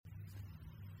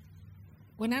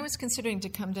When I was considering to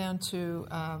come down to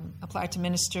apply to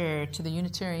minister to the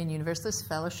Unitarian Universalist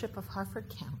Fellowship of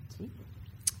Harford County,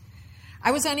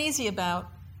 I was uneasy about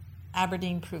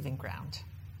Aberdeen Proving Ground.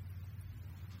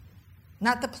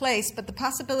 Not the place, but the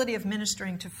possibility of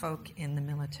ministering to folk in the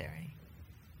military.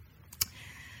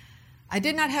 I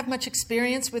did not have much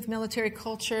experience with military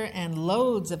culture and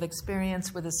loads of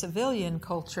experience with a civilian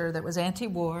culture that was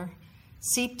anti-war,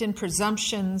 seeped in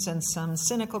presumptions and some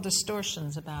cynical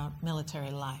distortions about military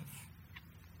life.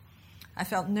 I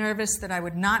felt nervous that I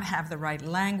would not have the right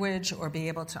language or be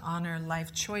able to honor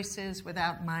life choices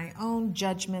without my own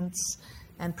judgments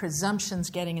and presumptions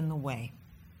getting in the way.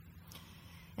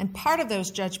 And part of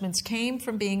those judgments came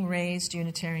from being raised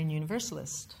Unitarian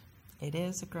Universalist. It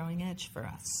is a growing edge for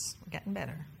us. We're getting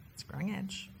better. It's a growing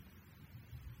edge.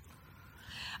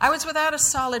 I was without a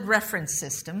solid reference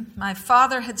system. My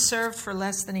father had served for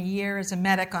less than a year as a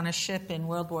medic on a ship in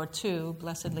World War II,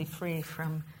 blessedly free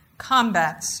from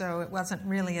combat, so it wasn't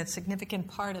really a significant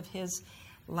part of his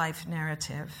life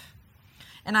narrative.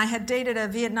 And I had dated a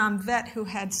Vietnam vet who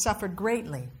had suffered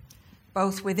greatly,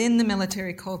 both within the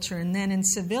military culture and then in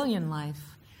civilian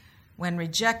life, when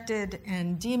rejected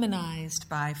and demonized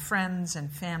by friends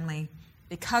and family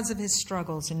because of his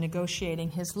struggles in negotiating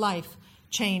his life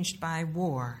changed by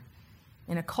war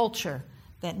in a culture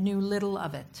that knew little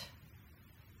of it.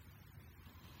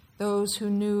 Those who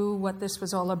knew what this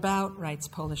was all about, writes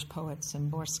Polish poet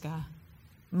Szymborska,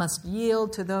 must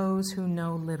yield to those who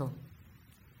know little,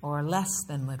 or less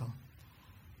than little,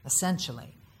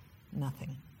 essentially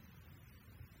nothing.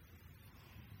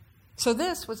 So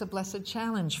this was a blessed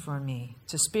challenge for me,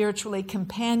 to spiritually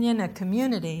companion a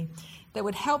community that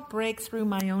would help break through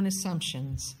my own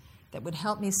assumptions, that would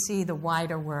help me see the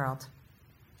wider world.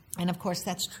 And of course,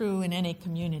 that's true in any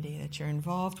community that you're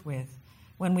involved with,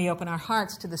 when we open our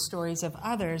hearts to the stories of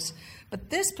others.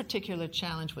 But this particular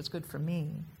challenge was good for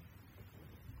me.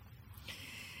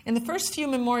 In the first few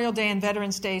Memorial Day and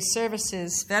Veterans Day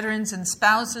services, veterans and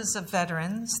spouses of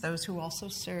veterans, those who also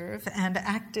serve, and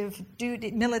active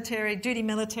duty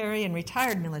military and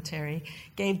retired military,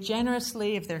 gave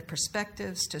generously of their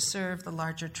perspectives to serve the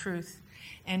larger truth.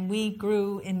 And we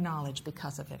grew in knowledge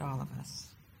because of it, all of us.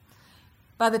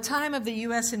 By the time of the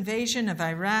U.S. invasion of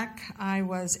Iraq, I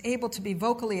was able to be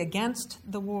vocally against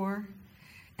the war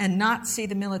and not see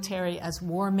the military as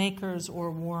war makers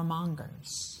or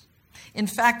warmongers. In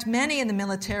fact, many in the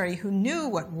military who knew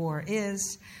what war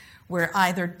is were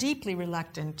either deeply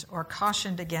reluctant or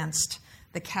cautioned against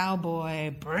the cowboy,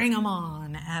 bring 'em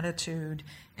on attitude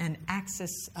and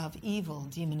axis of evil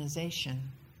demonization.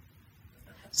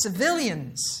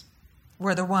 Civilians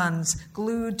were the ones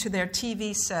glued to their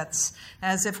TV sets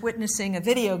as if witnessing a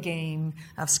video game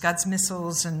of Scud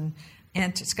missiles and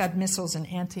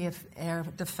anti-air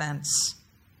defense.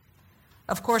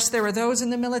 Of course, there were those in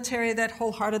the military that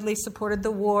wholeheartedly supported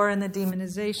the war and the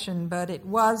demonization, but it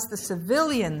was the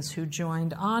civilians who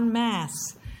joined en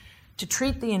masse to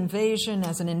treat the invasion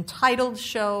as an entitled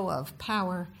show of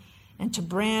power and to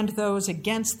brand those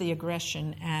against the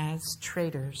aggression as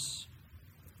traitors.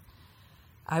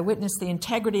 I witnessed the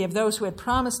integrity of those who had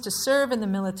promised to serve in the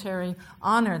military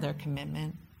honor their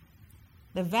commitment.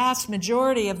 The vast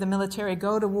majority of the military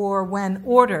go to war when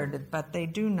ordered, but they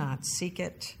do not seek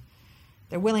it.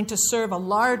 They're willing to serve a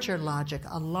larger logic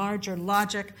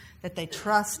that they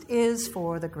trust is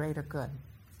for the greater good.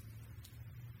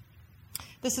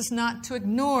 This is not to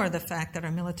ignore the fact that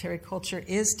our military culture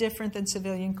is different than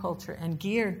civilian culture and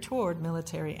geared toward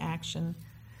military action.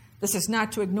 This is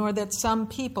not to ignore that some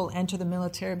people enter the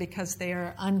military because they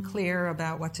are unclear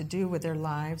about what to do with their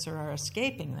lives or are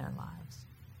escaping their lives.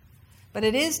 But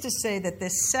it is to say that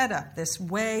this setup, this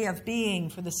way of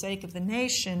being for the sake of the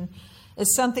nation,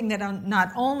 is something that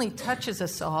not only touches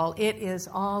us all, it is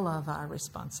all of our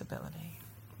responsibility.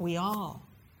 We all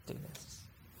do this.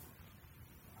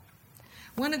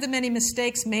 One of the many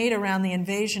mistakes made around the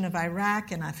invasion of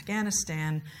Iraq and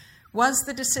Afghanistan was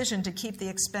the decision to keep the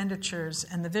expenditures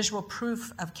and the visual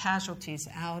proof of casualties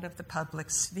out of the public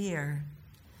sphere.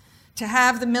 To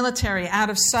have the military out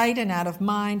of sight and out of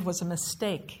mind was a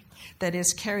mistake that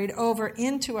is carried over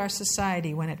into our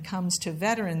society when it comes to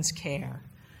veterans' care,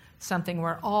 something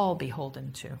we're all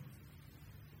beholden to.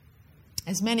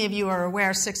 As many of you are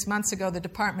aware, 6 months ago, the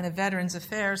Department of Veterans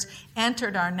Affairs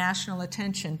entered our national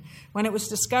attention when it was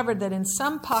discovered that in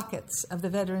some pockets of the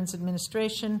Veterans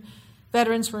Administration,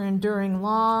 veterans were enduring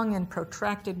long and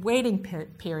protracted waiting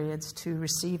periods to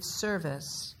receive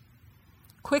service.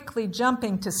 Quickly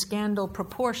jumping to scandal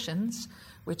proportions,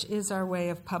 which is our way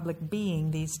of public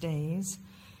being these days,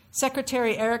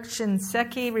 Secretary Eric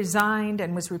Shinseki resigned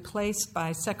and was replaced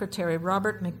by Secretary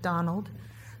Robert McDonald,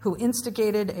 who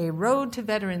instigated a Road to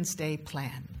Veterans Day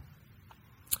plan.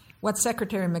 What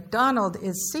Secretary McDonald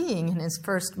is seeing in his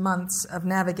first months of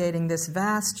navigating this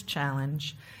vast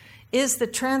challenge is the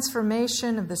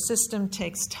transformation of the system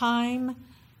takes time,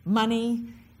 money,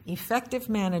 effective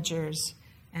managers,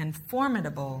 and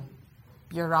formidable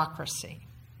bureaucracy.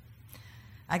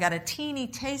 I got a teeny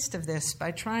taste of this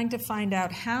by trying to find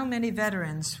out how many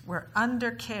veterans were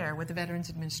under care with the Veterans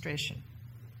Administration.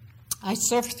 I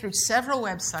surfed through several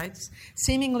websites,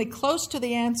 seemingly close to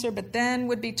the answer, but then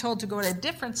would be told to go to a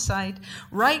different site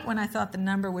right when I thought the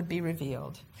number would be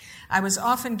revealed. I was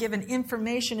often given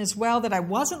information as well that I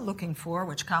wasn't looking for,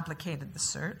 which complicated the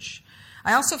search.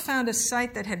 I also found a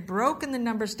site that had broken the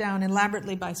numbers down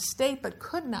elaborately by state but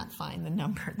could not find the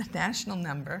number, the national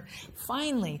number.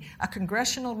 Finally, a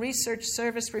Congressional Research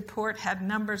Service report had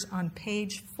numbers on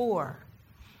page 4.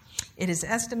 It is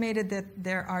estimated that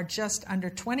there are just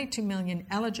under 22 million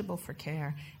eligible for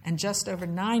care and just over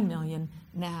 9 million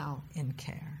now in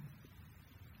care.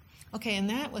 Okay, and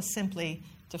that was simply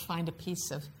to find a piece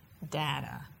of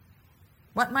data.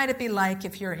 What might it be like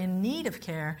if you're in need of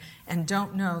care and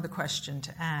don't know the question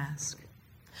to ask?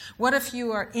 What if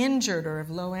you are injured or of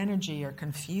low energy or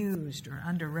confused or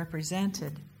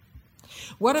underrepresented?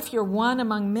 What if you're one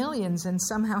among millions and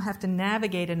somehow have to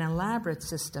navigate an elaborate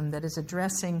system that is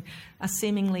addressing a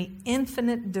seemingly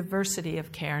infinite diversity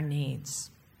of care needs?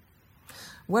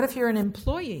 What if you're an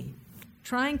employee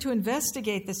trying to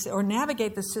investigate this or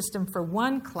navigate the system for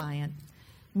one client,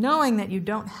 knowing that you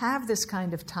don't have this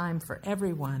kind of time for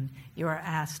everyone you are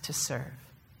asked to serve?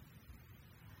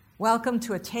 Welcome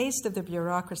to a taste of the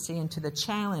bureaucracy and to the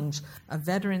challenge of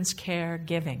veterans' care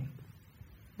giving.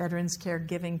 Veterans' care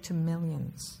giving to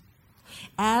millions.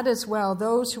 Add as well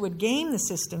those who would game the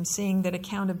system, seeing that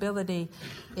accountability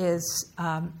is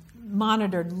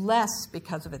monitored less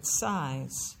because of its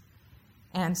size,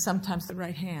 and sometimes the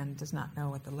right hand does not know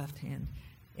what the left hand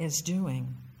is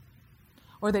doing.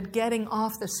 Or that getting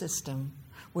off the system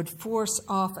would force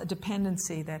off a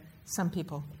dependency that some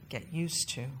people get used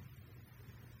to.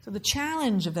 So the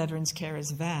challenge of veterans' care is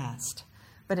vast,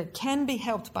 but it can be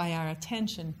helped by our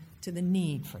attention to the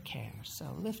need for care.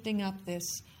 So lifting up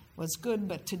this was good,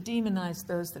 but to demonize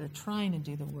those that are trying to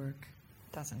do the work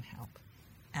doesn't help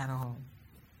at all.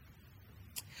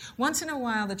 Once in a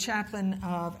while, the chaplain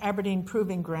of Aberdeen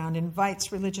Proving Ground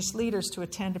invites religious leaders to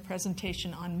attend a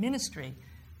presentation on ministry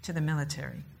to the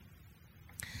military.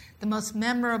 The most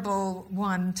memorable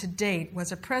one to date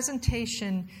was a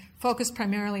presentation focused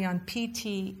primarily on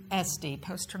PTSD,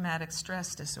 post-traumatic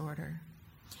stress disorder.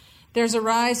 There's a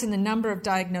rise in the number of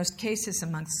diagnosed cases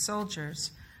amongst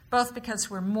soldiers, both because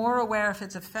we're more aware of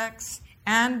its effects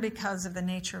and because of the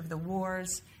nature of the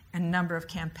wars and number of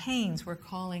campaigns we're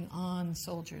calling on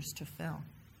soldiers to fill.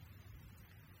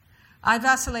 I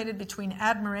vacillated between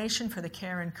admiration for the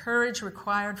care and courage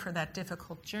required for that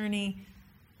difficult journey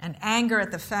and anger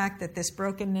at the fact that this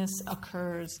brokenness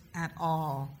occurs at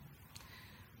all.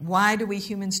 Why do we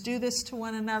humans do this to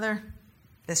one another?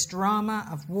 This drama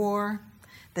of war,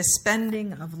 this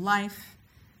spending of life,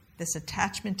 this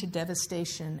attachment to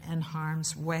devastation and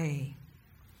harm's way.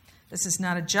 This is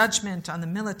not a judgment on the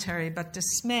military, but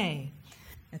dismay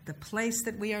at the place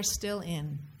that we are still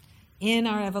in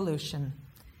our evolution,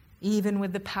 even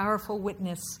with the powerful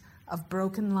witness of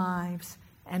broken lives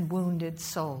and wounded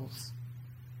souls.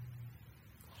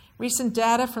 Recent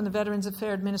data from the Veterans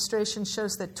Affairs Administration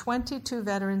shows that 22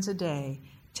 veterans a day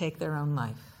take their own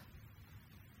life.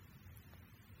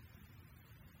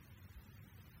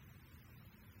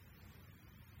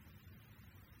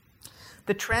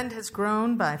 The trend has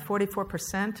grown by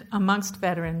 44% amongst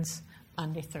veterans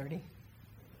under 30.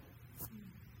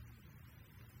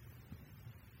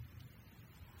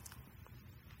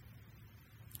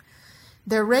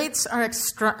 Their rates are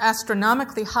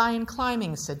astronomically high and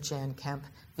climbing, said Jan Kemp,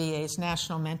 VA's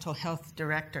National Mental Health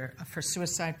Director for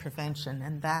Suicide Prevention,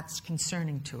 and that's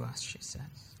concerning to us, she says.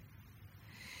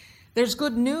 There's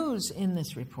good news in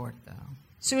this report, though.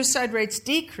 Suicide rates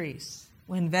decrease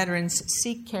when veterans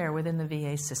seek care within the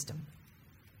VA system.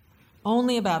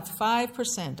 Only about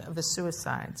 5% of the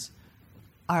suicides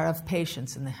are of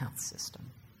patients in the health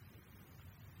system.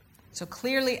 So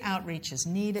clearly outreach is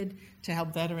needed to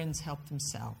help veterans help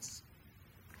themselves.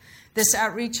 This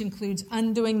outreach includes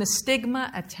undoing the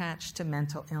stigma attached to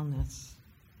mental illness.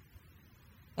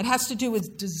 It has to do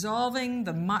with dissolving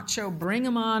the macho bring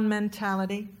 'em on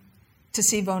mentality, to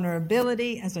see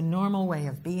vulnerability as a normal way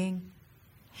of being,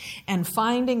 and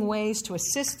finding ways to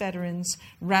assist veterans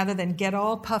rather than get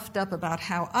all puffed up about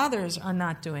how others are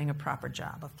not doing a proper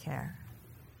job of care.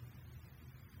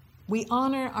 We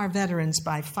honor our veterans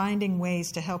by finding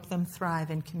ways to help them thrive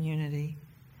in community.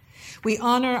 We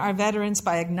honor our veterans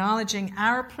by acknowledging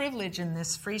our privilege in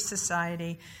this free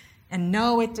society and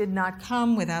know it did not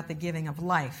come without the giving of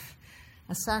life,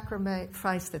 a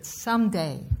sacrifice that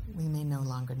someday we may no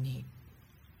longer need.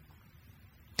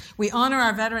 We honor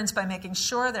our veterans by making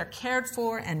sure they're cared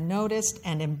for and noticed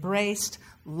and embraced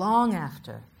long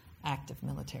after active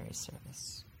military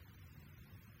service.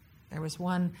 There was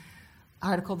one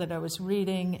article that I was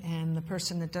reading, and the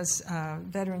person that does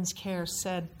veterans care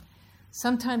said,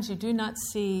 sometimes you do not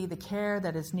see the care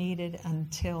that is needed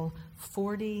until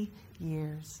 40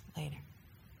 years later.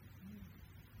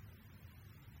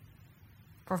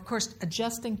 For, of course,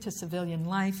 adjusting to civilian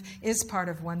life is part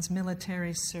of one's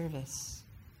military service.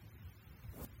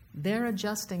 Their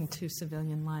adjusting to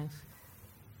civilian life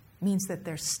means that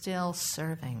they're still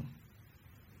serving,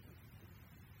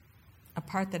 a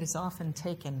part that is often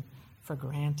taken for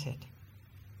granted.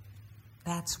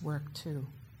 That's work too.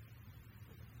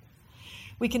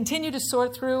 We continue to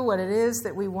sort through what it is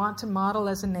that we want to model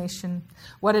as a nation,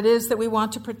 what it is that we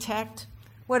want to protect,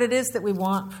 what it is that we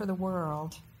want for the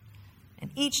world. And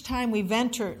each time we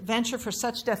venture for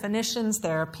such definitions,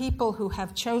 there are people who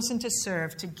have chosen to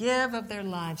serve, to give of their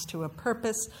lives to a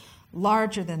purpose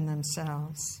larger than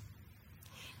themselves.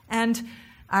 And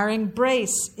our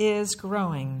embrace is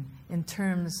growing in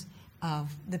terms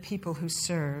of the people who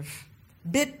serve,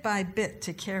 bit by bit,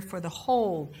 to care for the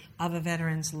whole of a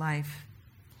veteran's life.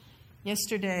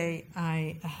 Yesterday,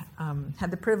 I had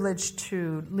the privilege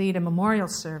to lead a memorial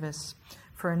service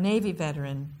for a Navy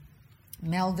veteran,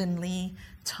 Melvin Lee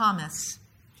Thomas.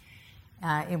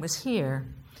 It was here,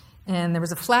 and there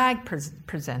was a flag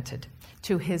presented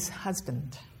to his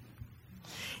husband.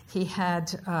 He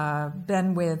had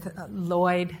been with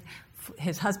Lloyd,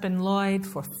 his husband Lloyd,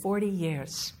 for 40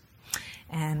 years.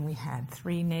 And we had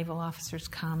 3 naval officers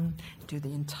come do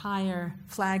the entire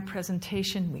flag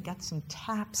presentation. We got some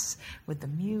taps with the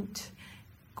mute.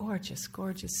 Gorgeous,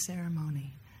 gorgeous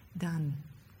ceremony done.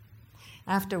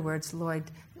 Afterwards, Lloyd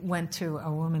went to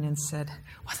a woman and said,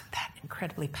 wasn't that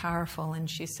incredibly powerful? And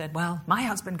she said, well, my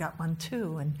husband got one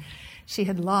too. And she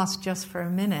had lost just for a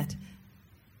minute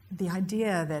the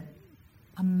idea that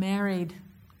a married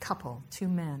couple, 2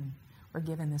 men, were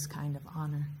given this kind of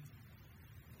honor.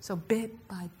 So bit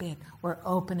by bit, we're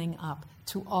opening up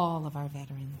to all of our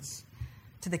veterans,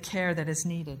 to the care that is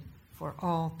needed for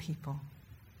all people.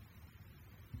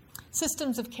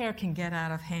 Systems of care can get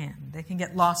out of hand. They can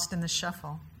get lost in the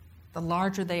shuffle. The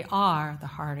larger they are, the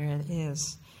harder it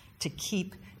is to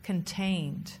keep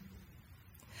contained.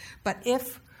 But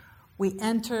if we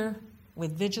enter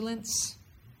with vigilance,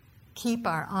 keep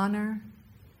our honor,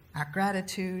 our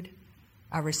gratitude,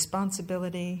 our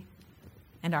responsibility,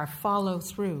 and our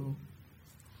follow-through,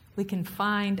 we can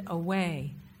find a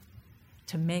way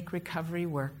to make recovery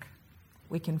work.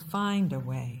 We can find a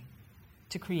way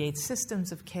to create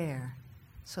systems of care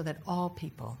so that all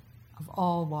people of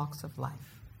all walks of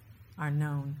life are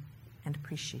known and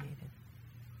appreciated.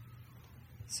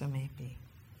 So may it be.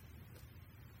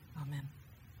 Amen.